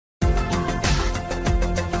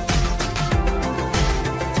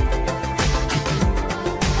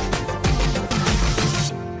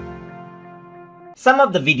some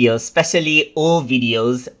of the videos, especially old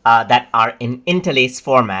videos that are in interlace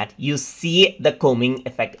format, you see the combing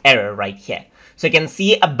effect error right here. So you can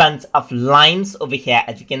see a bunch of lines over here,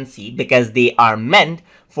 as you can see, because they are meant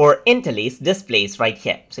for interlace displays right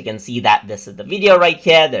here. So you can see that this is the video right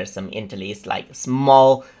here. There's some interlace like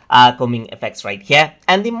small combing effects right here.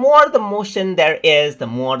 And the more the motion there is, the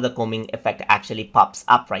more the combing effect actually pops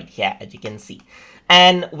up right here, as you can see.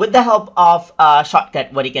 And with the help of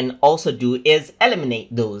Shotcut, what you can also do is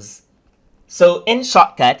eliminate those. So in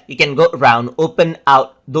Shotcut, you can go around, open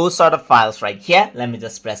out those sort of files right here. Let me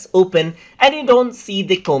just press open and you don't see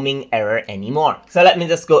the combing error anymore. So let me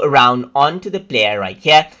just go around onto the player right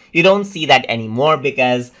here. You don't see that anymore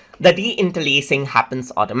because the deinterlacing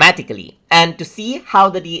happens automatically. And to see how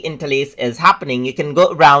the deinterlace is happening, you can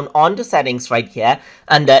go around onto settings right here.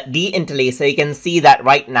 Under deinterlacer, you can see that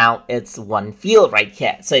right now it's one field right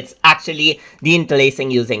here. So it's actually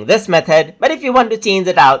deinterlacing using this method. But if you want to change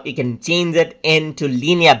it out, you can change it into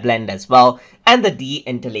linear blend as well. And the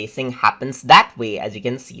deinterlacing happens that way, as you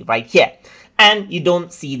can see right here. And you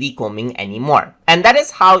don't see the combing anymore. And that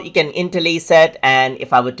is how you can interlace it. And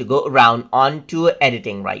if I were to go around onto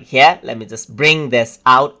editing right here, let me just bring this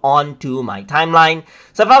out onto my timeline.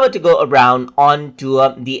 So if I were to go around onto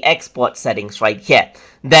the export settings right here,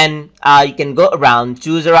 then you can go around,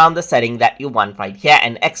 choose around the setting that you want right here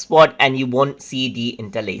and export, and you won't see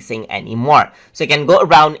deinterlacing anymore. So you can go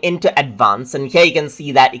around into advanced, and here you can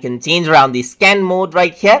see that you can change around the scan mode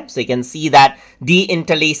right here. So you can see that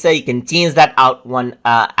deinterlacer, you can change that out one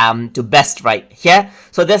to best right here.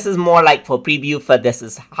 So this is more like for preview, for this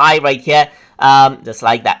is high right here. Just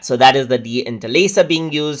like that. So that is the deinterlacer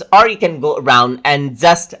being used, or you can go around and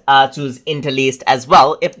just choose interlaced as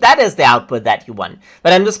well if that is the output that you want.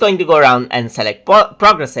 But I'm just going to go around and select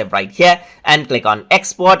progressive right here and click on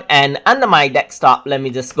export, and under my desktop, let me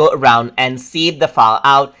just go around and save the file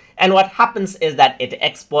out. And what happens is that it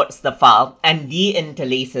exports the file and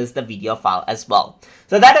deinterlaces the video file as well.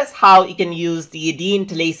 So that is how you can use the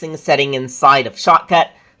deinterlacing setting inside of Shotcut.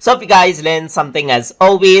 So if you guys learned something as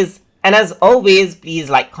always, and as always, please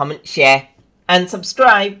like, comment, share, and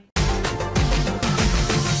subscribe.